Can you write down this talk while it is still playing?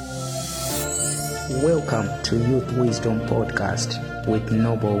Welcome to Youth Wisdom Podcast with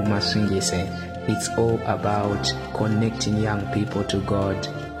Noble Masungise. It's all about connecting young people to God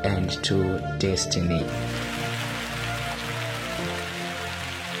and to destiny.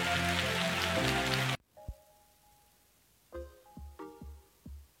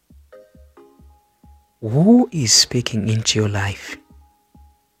 Who is speaking into your life?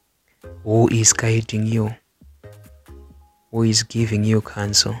 Who is guiding you? Who is giving you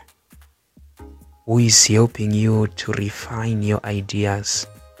counsel? Who is helping you to refine your ideas?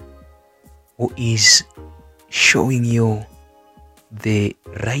 Who is showing you the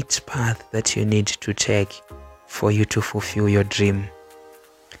right path that you need to take for you to fulfill your dream?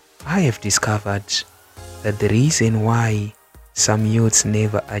 I have discovered that the reason why some youths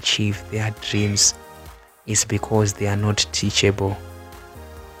never achieve their dreams is because they are not teachable.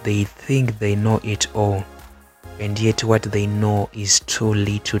 They think they know it all, and yet what they know is too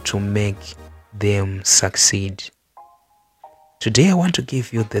little to make them succeed. Today I want to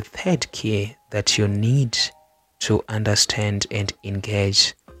give you the third key that you need to understand and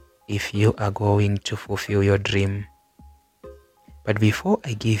engage if you are going to fulfill your dream. But before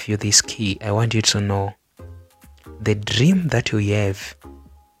I give you this key, I want you to know the dream that you have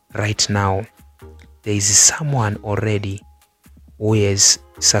right now, there is someone already who has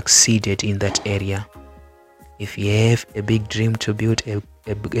succeeded in that area. If you have a big dream to build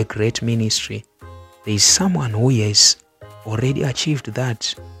a great ministry, there is someone who has already achieved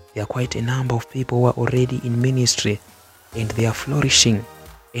that. There are quite a number of people who are already in ministry and they are flourishing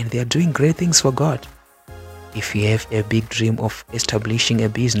and they are doing great things for God. If you have a big dream of establishing a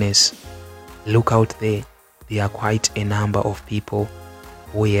business, look out there. There are quite a number of people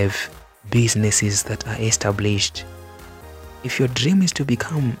who have businesses that are established. If your dream is to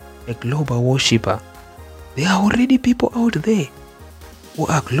become a global worshipper, there are already people out there who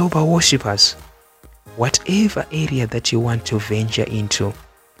are global worshippers. Whatever area that you want to venture into,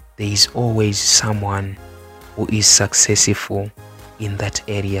 there is always someone who is successful in that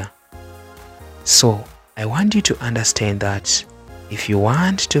area. So I want you to understand that if you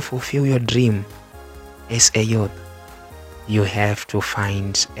want to fulfill your dream as a youth, you have to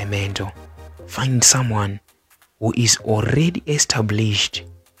find a mentor. Find someone who is already established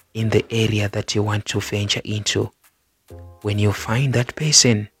in the area that you want to venture into. When you find that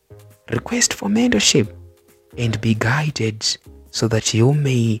person, request for mentorship and be guided so that you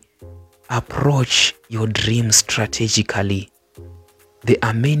may approach your dream strategically. There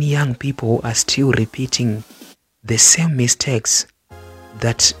are many young people who are still repeating the same mistakes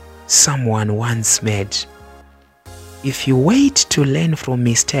that someone once made. If you wait to learn from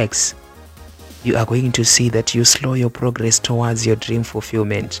mistakes, you are going to see that you slow your progress towards your dream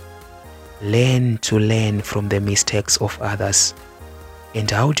fulfillment. Learn to learn from the mistakes of others. And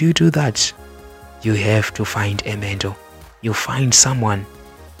how do you do that? You have to find a mentor. You find someone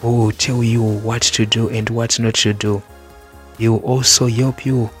who will tell you what to do and what not to do. He will also help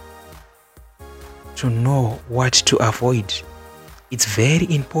you to know what to avoid. It's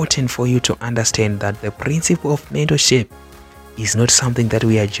very important for you to understand that the principle of mentorship is not something that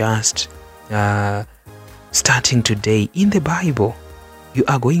we are just starting today. In the Bible, you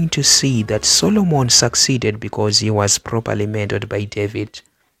are going to see that Solomon succeeded because he was properly mentored by David.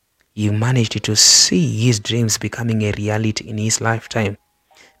 He managed to see his dreams becoming a reality in his lifetime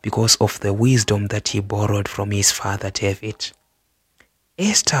because of the wisdom that he borrowed from his father David.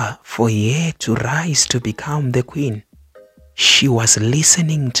 Esther, for her to rise to become the queen, she was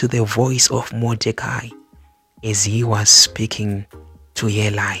listening to the voice of Mordecai as he was speaking to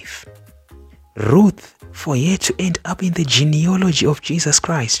her life. Ruth, for her to end up in the genealogy of Jesus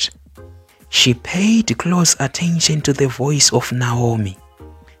Christ, she paid close attention to the voice of Naomi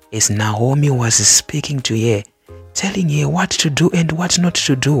as Naomi was speaking to her, telling her what to do and what not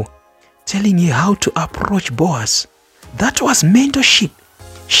to do, telling her how to approach Boaz. That was mentorship.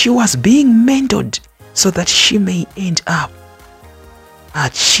 She was being mentored so that she may end up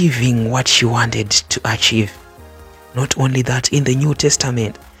achieving what she wanted to achieve. Not only that, in the New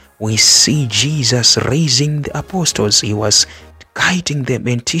Testament, we see Jesus raising the apostles. He was guiding them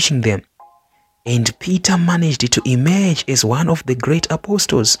and teaching them. And Peter managed to emerge as one of the great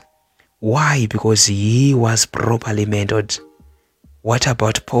apostles. Why? Because he was properly mentored. What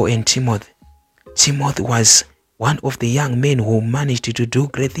about Paul and Timothy? Timothy was one of the young men who managed to do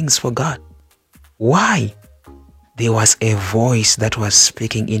great things for God. Why? There was a voice that was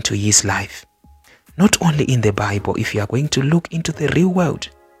speaking into his life. Not only in the Bible, if you are going to look into the real world,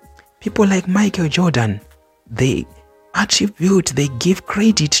 people like Michael Jordan, they give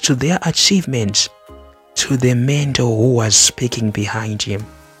credit to their achievements to the mentor who was speaking behind him.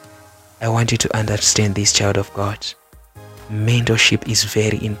 I want you to understand this, child of God. Mentorship is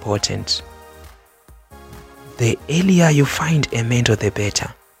very important. The earlier you find a mentor, the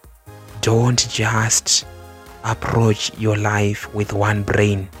better. Don't just approach your life with one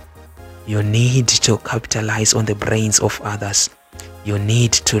brain. You need to capitalize on the brains of others. You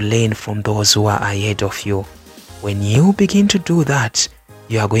need to learn from those who are ahead of you. When you begin to do that,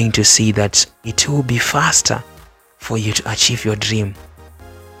 you are going to see that it will be faster for you to achieve your dream.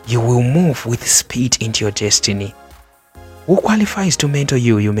 You will move with speed into your destiny. Who qualifies to mentor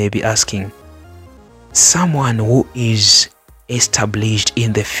you, you may be asking? Someone who is established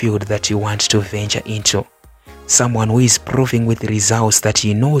in the field that you want to venture into. Someone who is proving with results that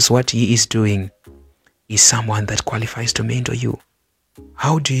he knows what he is doing is someone that qualifies to mentor you.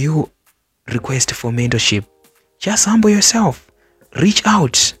 How do you request for mentorship? Just humble yourself. Reach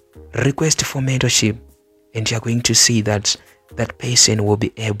out. Request for mentorship. And you're going to see that that person will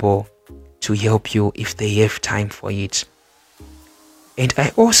be able to help you if they have time for it. And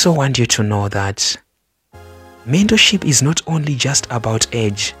I also want you to know that mentorship is not only just about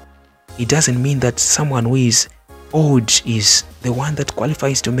age. It doesn't mean that someone who is old is the one that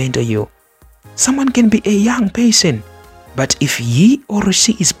qualifies to mentor you. Someone can be a young person, but if he or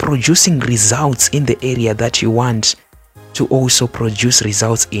she is producing results in the area that you want to also produce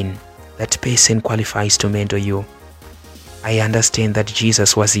results in, that person qualifies to mentor you. I understand that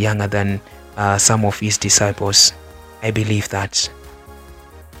Jesus was younger than some of his disciples. I believe that.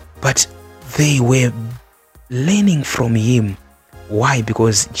 But they were learning from him. Why?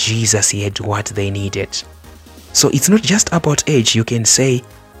 Because Jesus had what they needed. So it's not just about age. You can say,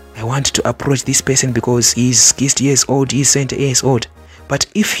 I want to approach this person because he's 60 years old, he's 70 years old. But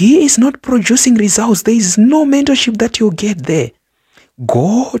if he is not producing results, there is no mentorship that you'll get there.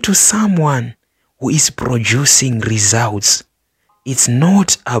 Go to someone who is producing results. It's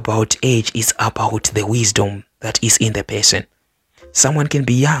not about age, it's about the wisdom that is in the person. Someone can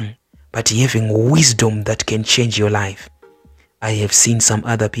be young, but having wisdom that can change your life. I have seen some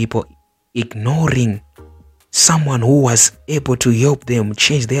other people ignoring someone who was able to help them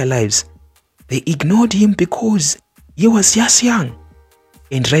change their lives. They ignored him because he was just young.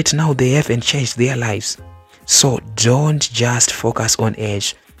 And right now they haven't changed their lives. So don't just focus on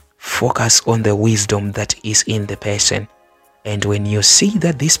age. Focus on the wisdom that is in the person. And when you see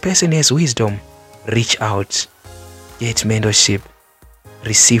that this person has wisdom, reach out. Get mentorship.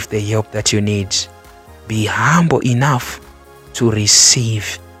 Receive the help that you need. Be humble enough to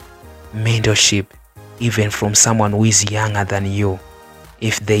receive mentorship even from someone who is younger than you.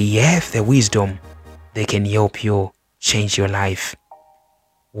 If they have the wisdom, they can help you change your life.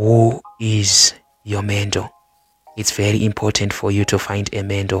 Who is your mentor? It's very important for you to find a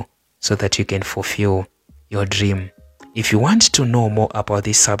mentor so that you can fulfill your dream. If you want to know more about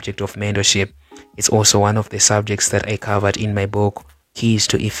this subject of mentorship, it's also one of the subjects that I covered in my book, Keys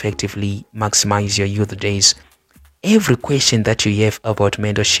to Effectively Maximize Your Youth Days. Every question that you have about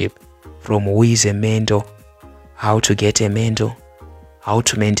mentorship, from who is a mentor, how to get a mentor, how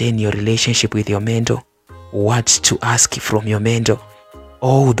to maintain your relationship with your mentor, what to ask from your mentor,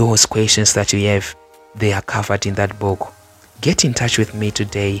 all those questions that you have, they are covered in that book. Get in touch with me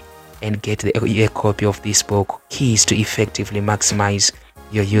today and get a copy of this book, Keys to Effectively Maximize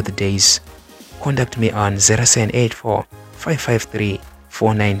Your Youth Days. Contact me on 0784 553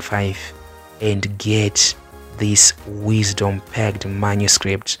 495 and get this wisdom-packed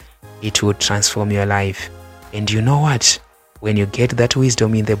manuscript. It will transform your life. And you know what? When you get that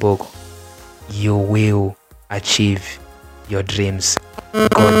wisdom in the book, you will achieve your dreams. God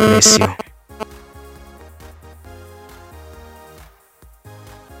bless you.